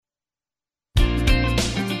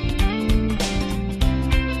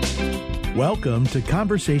Welcome to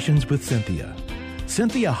Conversations with Cynthia.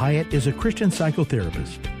 Cynthia Hiett is a Christian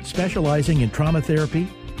psychotherapist specializing in trauma therapy,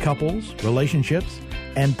 couples, relationships,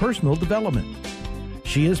 and personal development.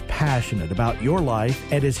 She is passionate about your life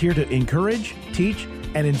and is here to encourage, teach,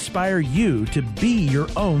 and inspire you to be your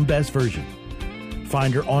own best version.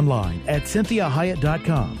 Find her online at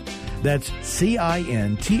CynthiaHiett.com. That's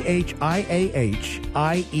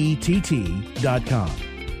CynthiaHiett.com.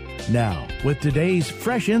 Now, with today's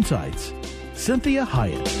fresh insights, Cynthia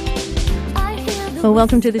Hiett. Well,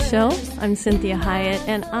 welcome to the show. I'm Cynthia Hiett,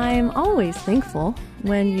 and I'm always thankful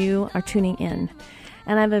when you are tuning in.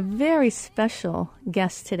 And I have a very special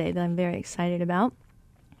guest today that I'm very excited about.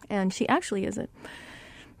 And she actually has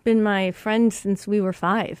been my friend since we were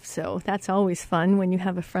 5. So that's always fun when you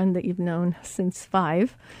have a friend that you've known since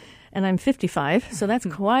 5. And I'm 55, so that's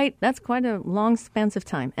quite a long span of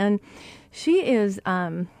time. And she is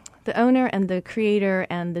the owner and the creator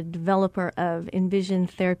and the developer of Envision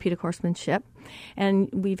Therapeutic Horsemanship. And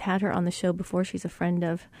we've had her on the show before. She's a friend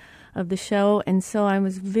of the show. And so I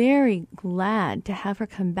was very glad to have her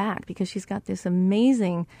come back because she's got this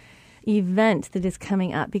amazing event that is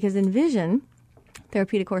coming up. Because Envision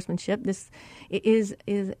Therapeutic Horsemanship, this is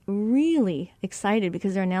really excited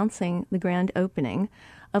because they're announcing the grand opening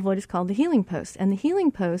of what is called the Healing Post. And the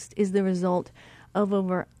Healing Post is the result of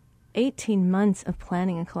over 18 months of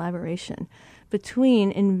planning and collaboration between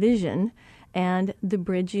Envision and the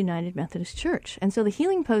Bridge United Methodist Church. And so the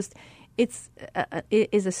Healing Post, it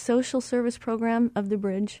is a social service program of the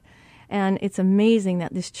Bridge, and it's amazing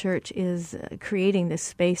that this church is creating this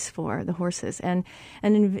space for the horses. And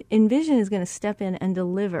Envision is going to step in and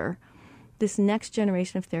deliver this next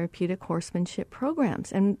generation of therapeutic horsemanship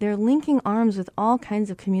programs. And they're linking arms with all kinds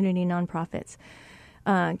of community nonprofits.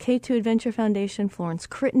 K2 Adventure Foundation, Florence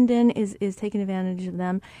Crittenden is taking advantage of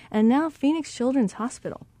them. And now Phoenix Children's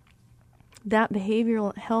Hospital. That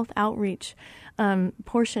behavioral health outreach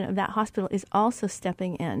portion of that hospital is also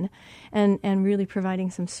stepping in and really providing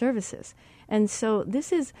some services. And so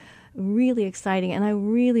this is really exciting, and I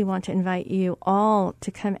really want to invite you all to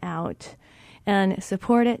come out and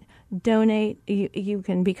support it, donate. You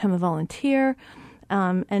can become a volunteer.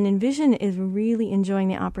 And Envision is really enjoying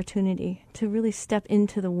the opportunity to really step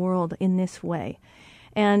into the world in this way.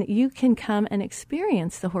 And you can come and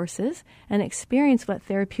experience the horses and experience what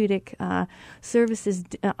therapeutic services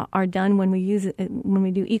are done when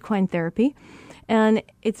we do equine therapy. And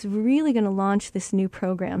it's really going to launch this new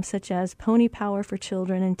program, such as Pony Power for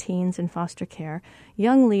children and teens in foster care,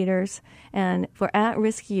 young leaders, and for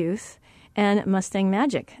at-risk youth, and Mustang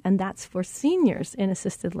Magic, and that's for seniors in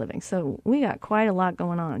assisted living. So we got quite a lot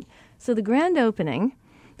going on. So the grand opening,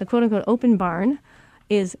 the quote-unquote open barn,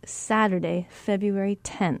 is Saturday, February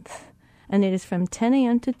 10th, and it is from 10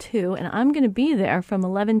 a.m. to 2, and I'm going to be there from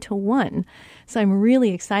 11 to 1. So I'm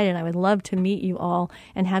really excited. I would love to meet you all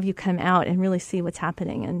and have you come out and really see what's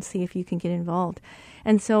happening and see if you can get involved.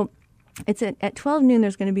 And so it's at 12 noon,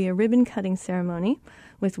 there's going to be a ribbon-cutting ceremony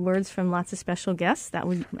with words from lots of special guests.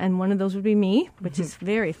 And one of those would be me, which is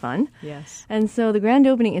very fun. Yes. And so the grand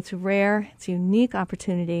opening, it's rare. It's a unique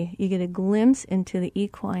opportunity. You get a glimpse into the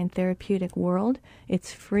equine therapeutic world.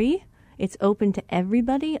 It's free. It's open to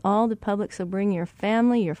everybody, all the public. So bring your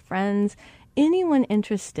family, your friends, anyone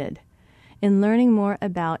interested in learning more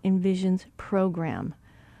about Envision's program.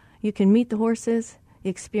 You can meet the horses,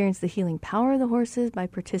 experience the healing power of the horses by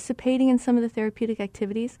participating in some of the therapeutic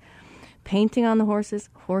activities, painting on the horses,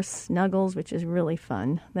 horse snuggles, which is really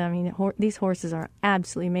fun. I mean, these horses are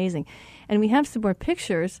absolutely amazing. And we have some more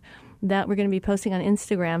pictures that we're going to be posting on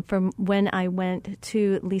Instagram from when I went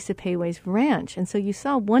to Lisa Payway's ranch. And so you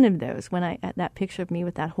saw one of those that picture of me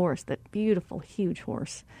with that horse, that beautiful, huge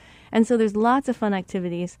horse. And so there's lots of fun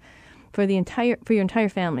activities for your entire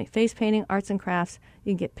family. Face painting, arts and crafts.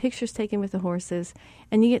 You can get pictures taken with the horses,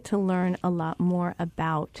 and you get to learn a lot more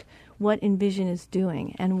about what Envision is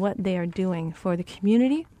doing and what they are doing for the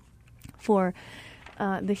community, for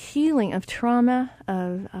the healing of trauma,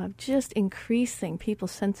 of just increasing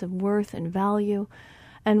people's sense of worth and value,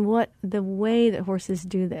 and what the way that horses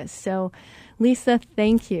do this. So, Lisa,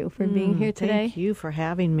 thank you for being here today. Thank you for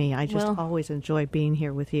having me. I just always enjoy being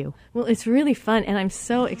here with you. Well, it's really fun, and I'm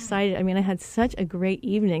so excited. I mean, I had such a great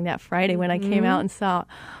evening that Friday when I came out and saw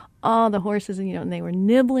all the horses, and they were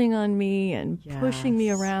nibbling on me and pushing me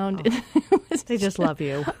around. They just love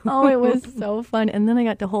you. Oh, it was so fun. And then I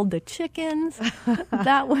got to hold the chickens.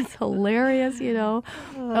 That was hilarious,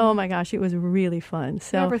 Oh my gosh, it was really fun.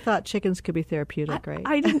 So never thought chickens could be therapeutic, right?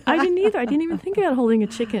 I didn't either. I didn't even think about holding a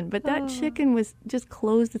chicken, but that chicken was just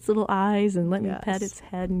closed its little eyes and let me pet its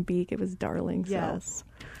head and beak. It was darling. So. Yes.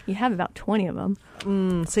 You have about 20 of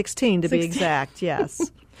them. 16 to be exact,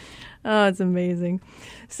 yes. Oh, it's amazing.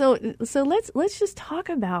 So let's just talk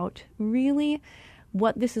about really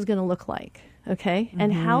what this is going to look like, okay?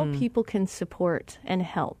 And how people can support and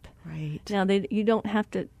help. Right. Now, you don't have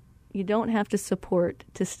to support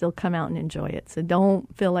to still come out and enjoy it. So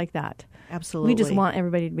don't feel like that. Absolutely. We just want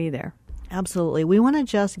everybody to be there. Absolutely. We want to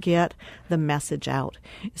just get the message out.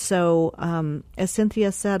 So as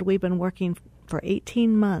Cynthia said, we've been working for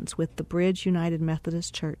 18 months with the Bridge United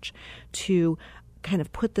Methodist Church to kind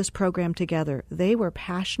of put this program together. They were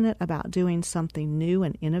passionate about doing something new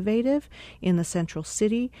and innovative in the Central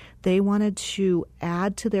City. They wanted to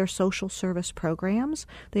add to their social service programs.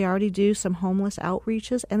 They already do some homeless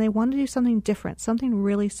outreaches, and they wanted to do something different, something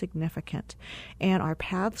really significant. And our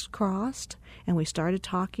paths crossed, and we started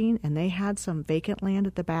talking, and they had some vacant land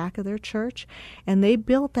at the back of their church, and they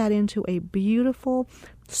built that into a beautiful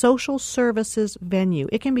social services venue.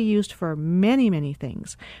 It can be used for many, many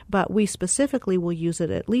things, but we specifically will use it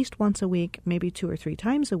at least once a week, maybe 2 or 3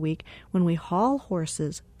 times a week, when we haul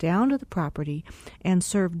horses down to the property and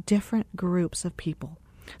serve different groups of people.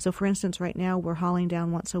 So, for instance, right now we're hauling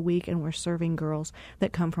down once a week and we're serving girls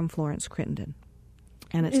that come from Florence, Crittenden.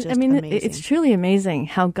 And it's just amazing. It's truly amazing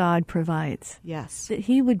how God provides. Yes. That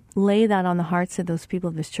He would lay that on the hearts of those people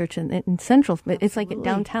of His church in Central. Absolutely. It's like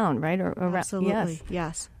downtown, right? Or absolutely.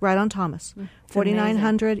 Yes. Right on Thomas.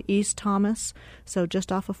 4900 East Thomas, so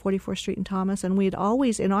just off of 44th Street in Thomas. And we'd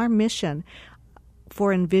always, in our mission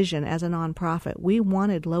for Envision as a nonprofit, we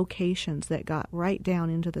wanted locations that got right down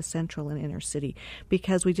into the central and inner city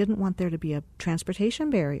because we didn't want there to be a transportation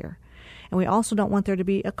barrier. And we also don't want there to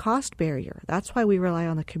be a cost barrier. That's why we rely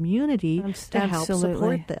on the community to help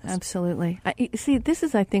support this. Absolutely. See, this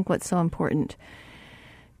is, I think, what's so important.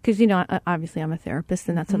 Because, obviously I'm a therapist,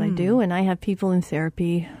 and that's what I do. And I have people in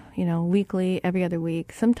therapy, weekly, every other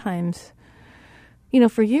week. Sometimes,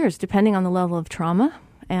 for years, depending on the level of trauma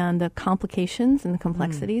and the complications and the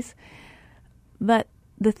complexities. But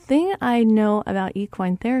the thing I know about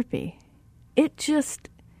equine therapy,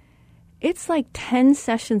 it's like 10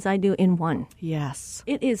 sessions I do in one. Yes.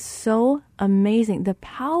 It is so amazing. The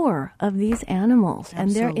power of these animals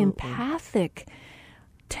and their empathic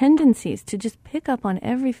tendencies to just pick up on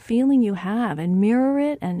every feeling you have and mirror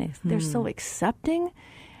it. And they're so accepting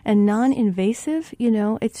and non-invasive.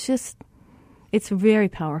 It's very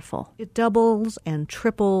powerful. It doubles and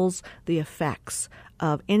triples the effects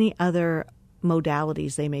of any other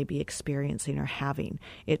modalities they may be experiencing or having.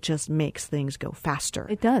 It just makes things go faster.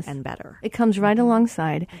 It does. And better. It comes right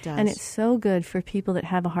alongside. It does. And it's so good for people that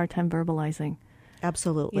have a hard time verbalizing.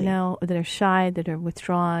 Absolutely. That are shy, that are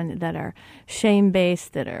withdrawn, that are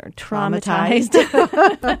shame-based, that are traumatized.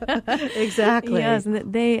 Exactly. Yes, and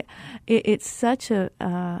that it's such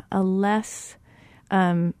a less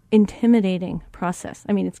intimidating process.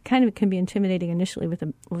 I mean, it can be intimidating initially with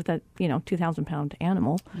a 2,000-pound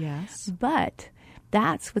animal. Yes. But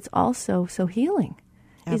that's what's also so healing.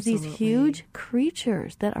 Absolutely. Is these huge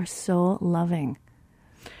creatures that are so loving.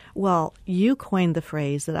 Well, you coined the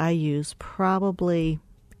phrase that I use probably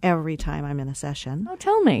every time I'm in a session. Oh,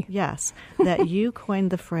 tell me. Yes, that you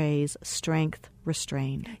coined the phrase strength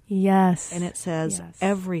restrained. Yes. And it says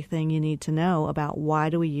everything you need to know about why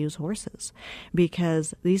do we use horses.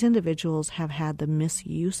 Because these individuals have had the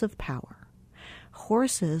misuse of power.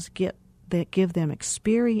 Horses that give them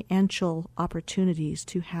experiential opportunities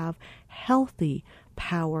to have healthy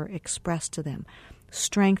power expressed to them.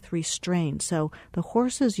 Strength restrained. So the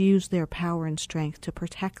horses use their power and strength to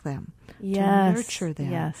protect them, to nurture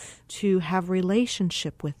them, to have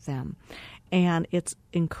relationship with them. And it's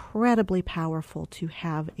incredibly powerful to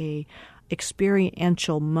have a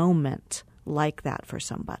experiential moment like that for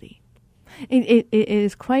somebody. It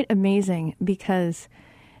is quite amazing because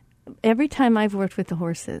every time I've worked with the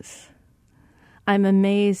horses, I'm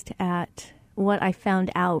amazed at what I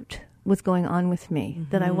found out was going on with me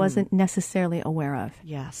that I wasn't necessarily aware of.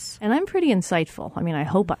 Yes. And I'm pretty insightful. I mean, I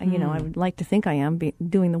hope, I would like to think I am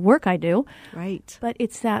doing the work I do. Right. But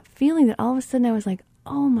it's that feeling that all of a sudden I was like,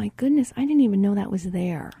 oh my goodness, I didn't even know that was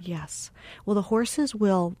there. Yes. Well, the horses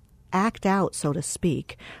will act out, so to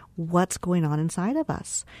speak, what's going on inside of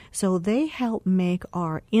us. So they help make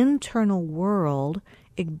our internal world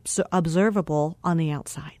observable on the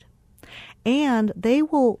outside. And they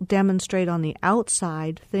will demonstrate on the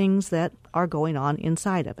outside things that are going on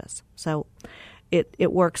inside of us. So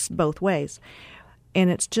it works both ways. And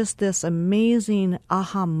it's just this amazing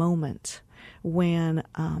aha moment when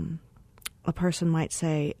a person might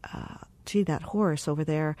say, gee, that horse over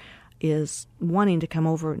there is wanting to come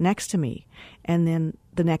over next to me. And then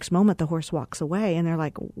the next moment the horse walks away and they're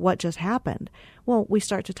like, what just happened? Well, we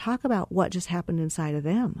start to talk about what just happened inside of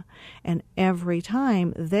them. And every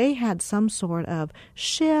time they had some sort of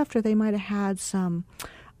shift, or they might have had some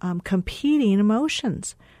competing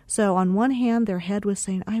emotions. So on one hand, their head was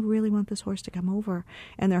saying, I really want this horse to come over.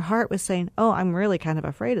 And their heart was saying, oh, I'm really kind of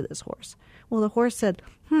afraid of this horse. Well, the horse said,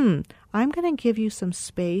 I'm going to give you some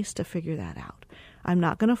space to figure that out. I'm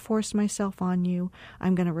not going to force myself on you.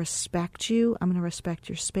 I'm going to respect you. I'm going to respect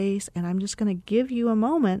your space. And I'm just going to give you a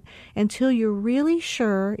moment until you're really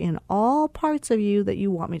sure in all parts of you that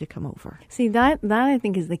you want me to come over. See, that I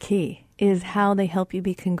think is the key, is how they help you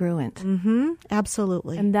be congruent. Mm-hmm.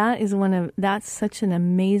 Absolutely. And that's such an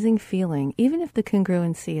amazing feeling, even if the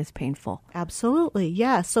congruency is painful. Absolutely,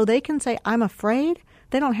 yes. So they can say, I'm afraid.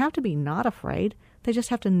 They don't have to be not afraid. They just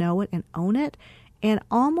have to know it and own it. And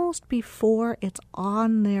almost before it's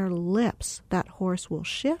on their lips, that horse will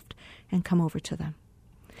shift and come over to them.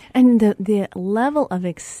 And the level of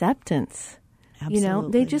acceptance,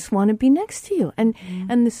 Absolutely. They just want to be next to you. And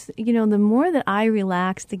and this, the more that I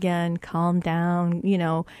relaxed again, calmed down,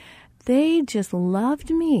 they just loved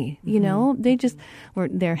me. They just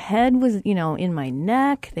their head was, in my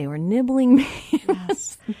neck. They were nibbling me.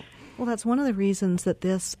 Yes. Well, that's one of the reasons that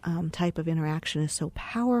this type of interaction is so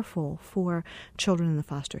powerful for children in the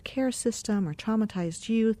foster care system or traumatized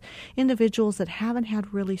youth, individuals that haven't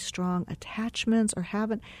had really strong attachments or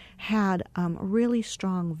haven't had really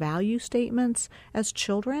strong value statements as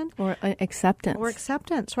children. Or acceptance. Or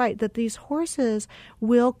acceptance, right, that these horses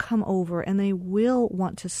will come over and they will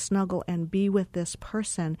want to snuggle and be with this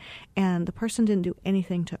person, and the person didn't do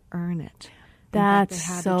anything to earn it. That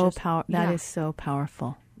is so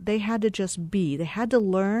powerful. They had to just be. They had to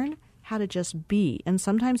learn how to just be. And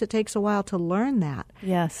sometimes it takes a while to learn that.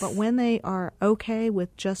 Yes. But when they are okay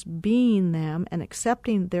with just being them and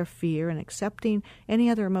accepting their fear and accepting any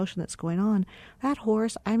other emotion that's going on, that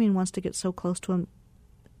horse, wants to get so close to them,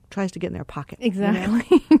 tries to get in their pocket.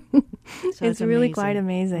 Exactly. So it's really quite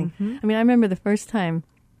amazing. Mm-hmm. I remember the first time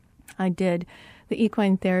I did the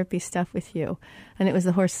equine therapy stuff with you, and it was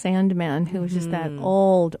the horse Sandman, who was just that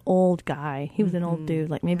old guy. He was an old dude,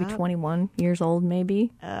 like maybe 21 years old,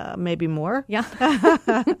 maybe. Maybe more. Yeah.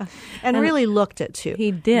 and really looked it, too.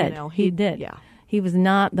 He did. He did. Yeah. He was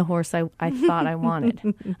not the horse I thought I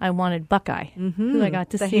wanted. I wanted Buckeye, who I got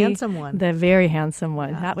to see. The handsome one. The very handsome one.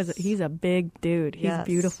 Yes. He's a big dude. He's Yes.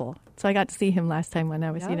 beautiful. So I got to see him last time when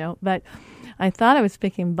I was, but I thought I was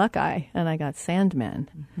picking Buckeye, and I got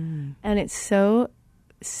Sandman. And it's so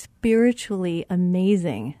spiritually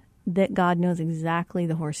amazing that God knows exactly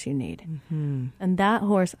the horse you need. And that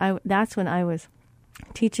horse, that's when I was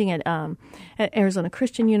teaching at Arizona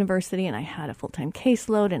Christian University, and I had a full-time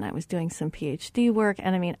caseload, and I was doing some PhD work,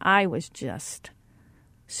 and I was just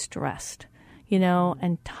stressed,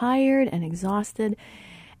 and tired and exhausted,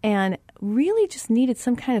 and really just needed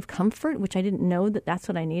some kind of comfort, which I didn't know that's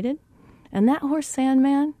what I needed. And that horse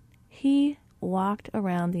Sandman, he walked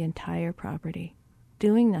around the entire property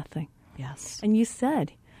doing nothing. Yes. And you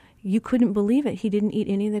said you couldn't believe it. He didn't eat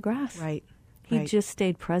any of the grass. Right. He just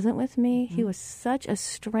stayed present with me. He was such a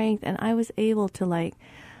strength, and I was able to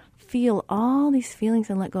feel all these feelings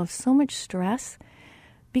and let go of so much stress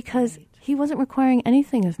because he wasn't requiring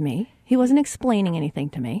anything of me. He wasn't explaining anything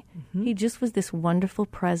to me. He just was this wonderful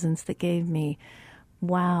presence that gave me,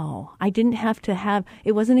 wow. I didn't have to have,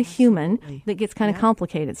 it wasn't a human that gets kind of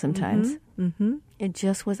complicated sometimes. It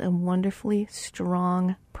just was a wonderfully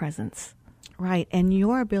strong presence. Right. And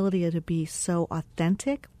your ability to be so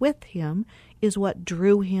authentic with him is what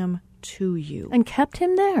drew him to you. And kept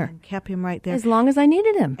him there. And kept him right there. As long as I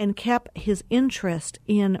needed him. And kept his interest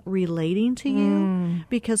in relating to you.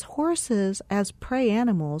 Because horses, as prey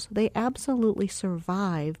animals, they absolutely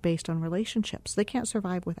survive based on relationships. They can't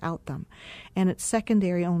survive without them. And it's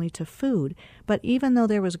secondary only to food. But even though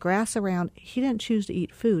there was grass around, he didn't choose to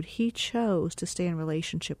eat food. He chose to stay in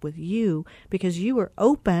relationship with you because you were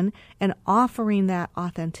open and offering that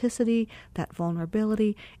authenticity, that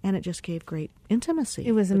vulnerability, and it just gave great intimacy.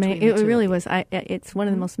 It was amazing. It really was. It's one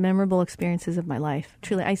of the most memorable experiences of my life.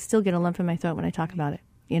 Truly, I still get a lump in my throat when I talk about it.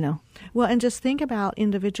 Well, and just think about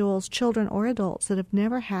individuals, children or adults, that have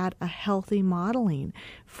never had a healthy modeling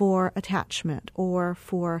for attachment or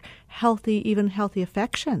for even healthy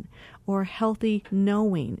affection or healthy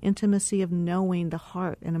knowing, intimacy of knowing the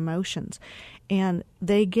heart and emotions. And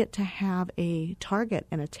they get to have a target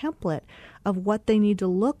and a template of what they need to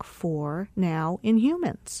look for now in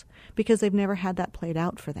humans because they've never had that played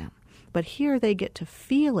out for them. But here they get to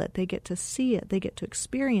feel it, they get to see it, they get to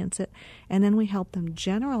experience it, and then we help them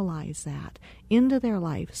generalize that into their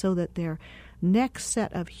life so that their next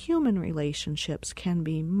set of human relationships can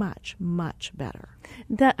be much, much better.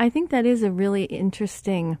 I think that is a really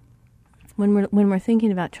interesting, when we're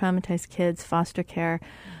thinking about traumatized kids, foster care,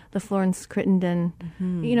 the Florence Crittenden,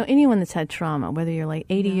 anyone that's had trauma, whether you're like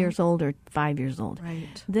 80 years old or 5 years old,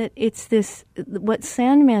 right. That it's this, what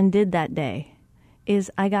Sandman did that day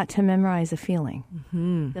is I got to memorize a feeling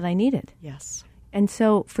that I needed. Yes. And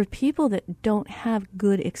so for people that don't have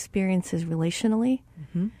good experiences relationally,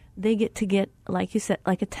 they get, like you said,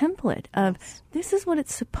 like a template of this is what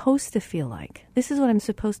it's supposed to feel like. This is what I'm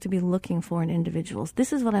supposed to be looking for in individuals.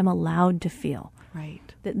 This is what I'm allowed to feel.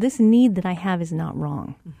 Right. That this need that I have is not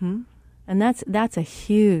wrong. And that's a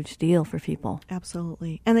huge deal for people.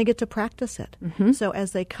 Absolutely. And they get to practice it. So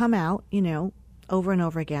as they come out, over and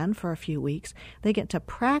over again for a few weeks, they get to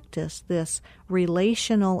practice this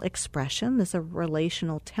relational expression, this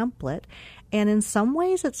relational template. And in some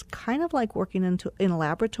ways, it's kind of like working in a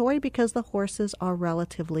laboratory because the horses are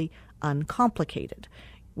relatively uncomplicated.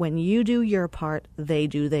 When you do your part, they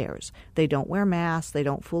do theirs. They don't wear masks. They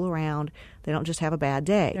don't fool around. They don't just have a bad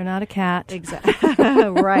day. They're not a cat. Exactly.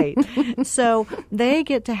 Right. So they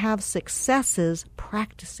get to have successes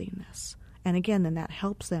practicing this. And again, then that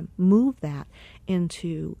helps them move that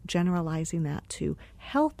into generalizing that to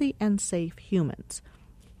healthy and safe humans.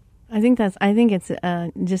 I think it's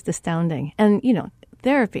just astounding. And,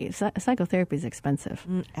 therapy, psychotherapy is expensive.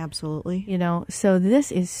 Absolutely. So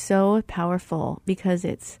this is so powerful because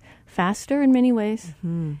it's faster in many ways.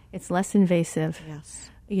 It's less invasive. Yes.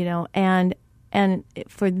 And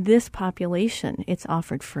for this population, it's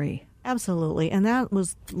offered free. Absolutely. And that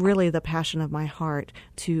was really the passion of my heart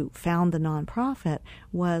to found the nonprofit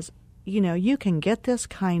was, you can get this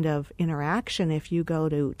kind of interaction if you go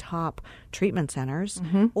to top treatment centers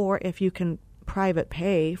or if you can private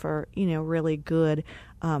pay for, really good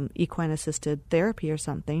equine-assisted therapy or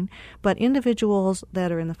something. But individuals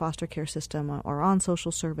that are in the foster care system or on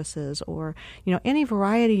social services or, any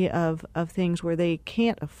variety of things where they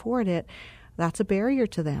can't afford it, that's a barrier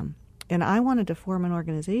to them. And I wanted to form an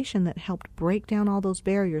organization that helped break down all those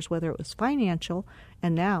barriers, whether it was financial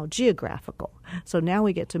and now geographical. So now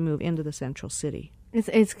we get to move into the central city.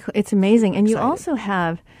 It's amazing. And Excited. You also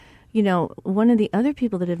have, one of the other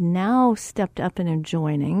people that have now stepped up and are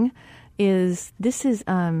joining is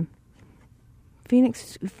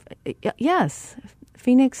Phoenix. Yes,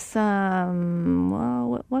 Phoenix.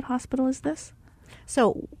 What hospital is this?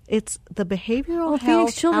 So it's the behavioral health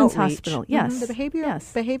Phoenix Children's outreach. Hospital. Yes, the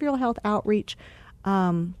behavioral health outreach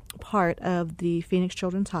part of the Phoenix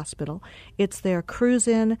Children's Hospital. It's their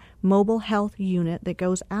cruise-in mobile health unit that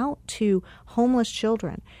goes out to homeless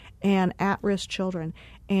children and at-risk children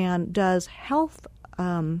and does health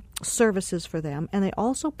services for them. And they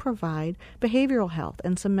also provide behavioral health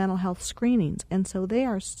and some mental health screenings. And so they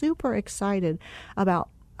are super excited about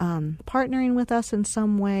partnering with us in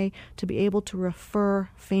some way to be able to refer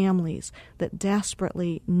families that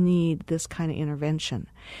desperately need this kind of intervention.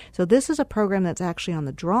 So this is a program that's actually on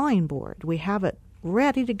the drawing board. We have it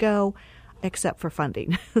ready to go except for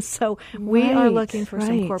funding. So we are looking for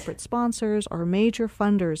some corporate sponsors or major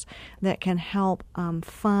funders that can help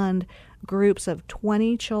fund groups of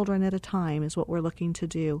 20 children at a time is what we're looking to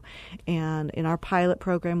do. And in our pilot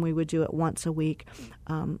program, we would do it once a week.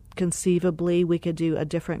 Conceivably, we could do a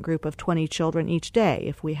different group of 20 children each day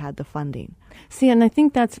if we had the funding. See, and I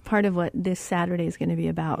think that's part of what this Saturday is going to be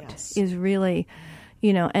about, Yes. is really,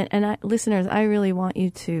 listeners, I really want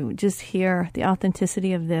you to just hear the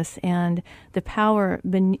authenticity of this and the power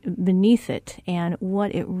beneath it and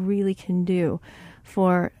what it really can do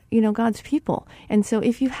for, God's people. And so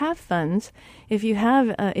if you have funds, if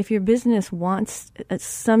your business wants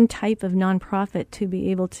some type of nonprofit to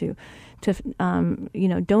be able to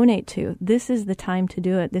donate to, this is the time to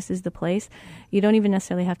do it. This is the place. You don't even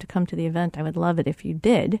necessarily have to come to the event. I would love it if you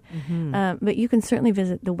did. But you can certainly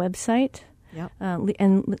visit the website. Yep.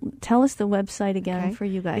 And tell us the website again for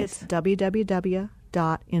you guys. It's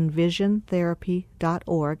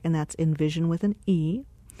www.envisiontherapy.org, and that's envision with an E.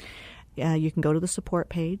 You can go to the support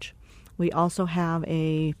page. We also have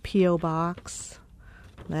a P.O. box.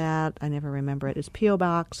 that I never remember it. It's P.O.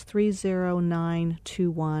 Box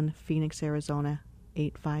 30921, Phoenix, Arizona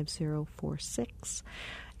 85046.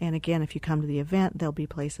 And again, if you come to the event, there'll be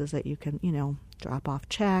places that you can, drop off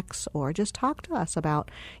checks or just talk to us about,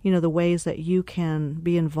 the ways that you can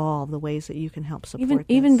be involved, the ways that you can help support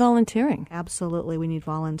even volunteering. Absolutely. We need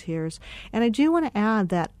volunteers. And I do want to add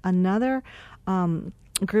that another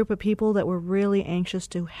group of people that we're really anxious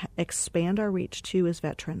to expand our reach to is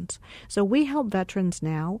veterans. So we help veterans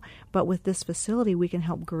now, but with this facility, we can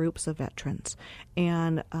help groups of veterans.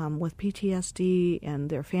 And with PTSD and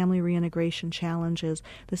their family reintegration challenges,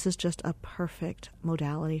 this is just a perfect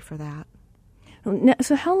modality for that. Now,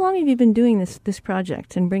 so how long have you been doing this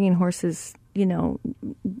project and bringing horses,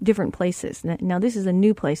 different places? Now, this is a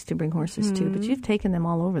new place to bring horses to, but you've taken them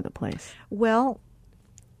all over the place. Well,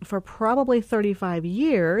 for probably 35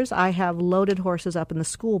 years, I have loaded horses up in the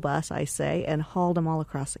school bus, I say, and hauled them all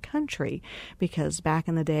across the country. Because back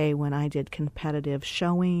in the day when I did competitive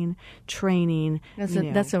showing, training...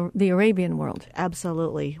 That's the Arabian world.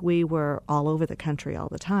 Absolutely. We were all over the country all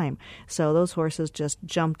the time. So those horses just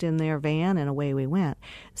jumped in their van and away we went.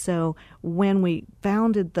 So when we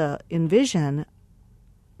founded the Envision,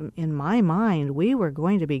 in my mind, we were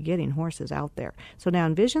going to be getting horses out there. So now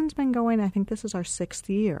Envision's been going, I think this is our 6th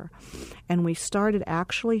year. And we started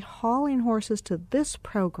actually hauling horses to this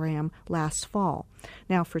program last fall.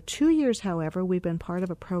 Now, for 2 years, however, we've been part of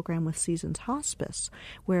a program with Seasons Hospice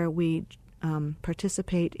where we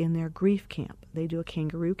participate in their grief camp. They do a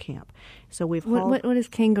kangaroo camp. So we've What is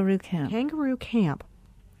kangaroo camp? Kangaroo camp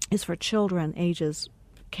is for children ages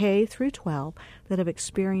K through 12 that have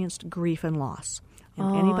experienced grief and loss.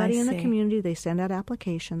 And anybody in the community, they send out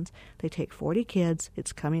applications. They take 40 kids.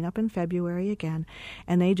 It's coming up in February again.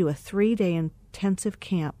 And they do a 3-day intensive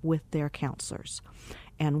camp with their counselors.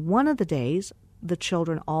 And one of the days, the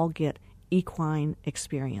children all get equine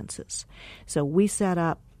experiences. So we set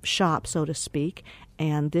up shop, so to speak,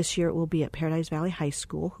 and this year it will be at Paradise Valley High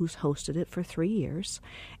School, who's hosted it for 3 years,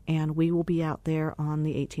 and we will be out there on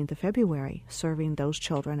the 18th of February serving those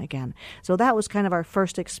children again. So that was kind of our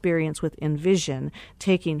first experience with Envision,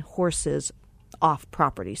 taking horses off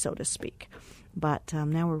property, so to speak. But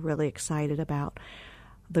now we're really excited about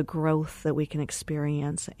the growth that we can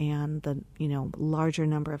experience and the larger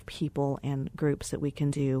number of people and groups that we can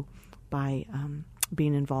do by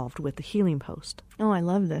being involved with the Healing Post. Oh, I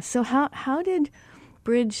love this. So how did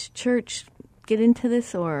Bridge Church get into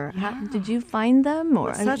this, or how, did you find them?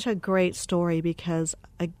 Or It's such a great story because,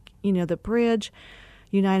 the Bridge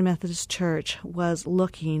United Methodist Church was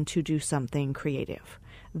looking to do something creative.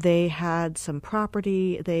 They had some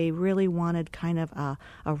property. They really wanted kind of a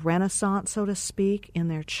renaissance, so to speak, in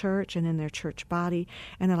their church and in their church body.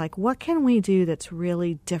 And they're like, what can we do that's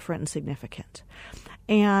really different and significant?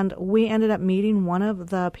 And we ended up meeting one of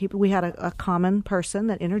the people. We had a common person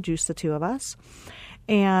that introduced the two of us.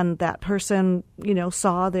 And that person,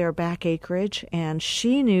 saw their back acreage, and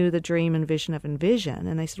she knew the dream and vision of Envision.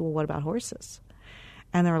 And they said, well, what about horses?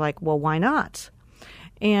 And they were like, well, why not?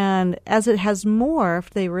 And as it has morphed,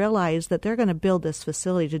 they realized that they're going to build this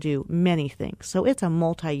facility to do many things. So it's a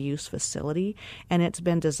multi-use facility, and it's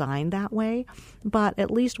been designed that way. But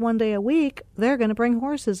at least one day a week, they're going to bring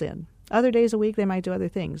horses in. Other days a week, they might do other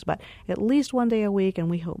things, but at least one day a week, and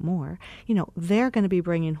we hope more, they're going to be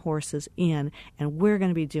bringing horses in, and we're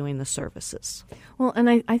going to be doing the services. Well,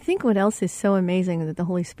 and I think what else is so amazing that the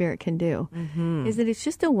Holy Spirit can do is that it's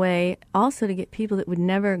just a way also to get people that would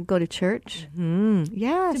never go to church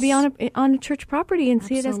Yes. to be on a church property and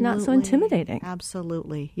see it as not so intimidating.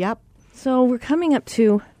 Absolutely. Yep. So we're coming up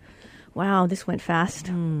to, wow, this went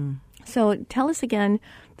fast. So tell us again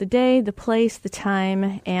the day, the place, the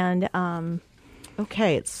time, and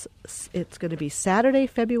okay, it's going to be Saturday,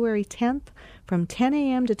 February 10th from 10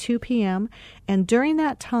 a.m. to 2 p.m. And during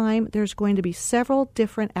that time, there's going to be several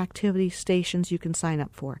different activity stations you can sign up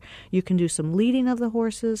for. You can do some leading of the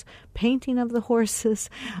horses, painting of the horses,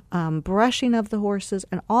 brushing of the horses,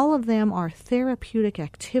 and all of them are therapeutic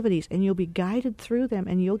activities, and you'll be guided through them,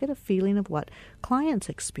 and you'll get a feeling of what clients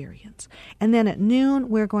experience. And then at noon,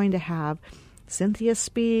 we're going to have Cynthia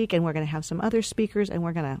speak, and we're going to have some other speakers, and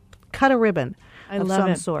we're going to cut a ribbon of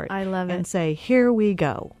some sort. I love it. And say, here we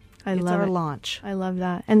go. It's our launch. I love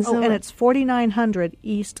that. And so, and it's 4900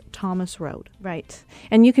 East Thomas Road. Right.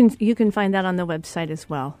 And you can find that on the website as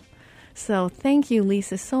well. So thank you,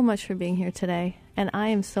 Lisa, so much for being here today. And I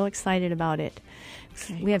am so excited about it.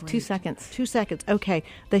 Okay, we have 2 seconds. 2 seconds. Okay.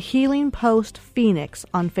 The Healing Post Phoenix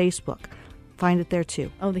on Facebook. find it there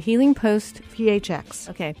too. Oh, the Healing Post. PHX.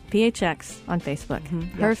 Okay, PHX on Facebook.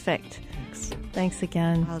 Perfect. Thanks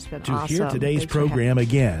again. That's been To awesome. hear today's Thanks for having program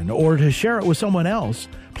again or to share it with someone else,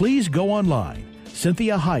 please go online,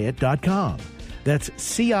 CynthiaHiett.com. That's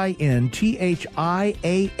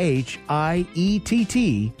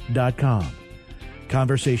CynthiaHiett.com.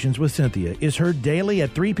 Conversations with Cynthia is heard daily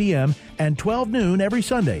at 3 p.m. and 12 noon every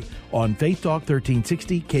Sunday on Faith Talk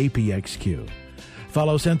 1360 KPXQ.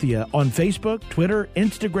 Follow Cynthia on Facebook, Twitter,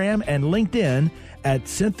 Instagram, and LinkedIn at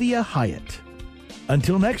Cynthia Hiett.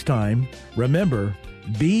 Until next time, remember,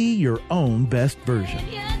 be your own best version.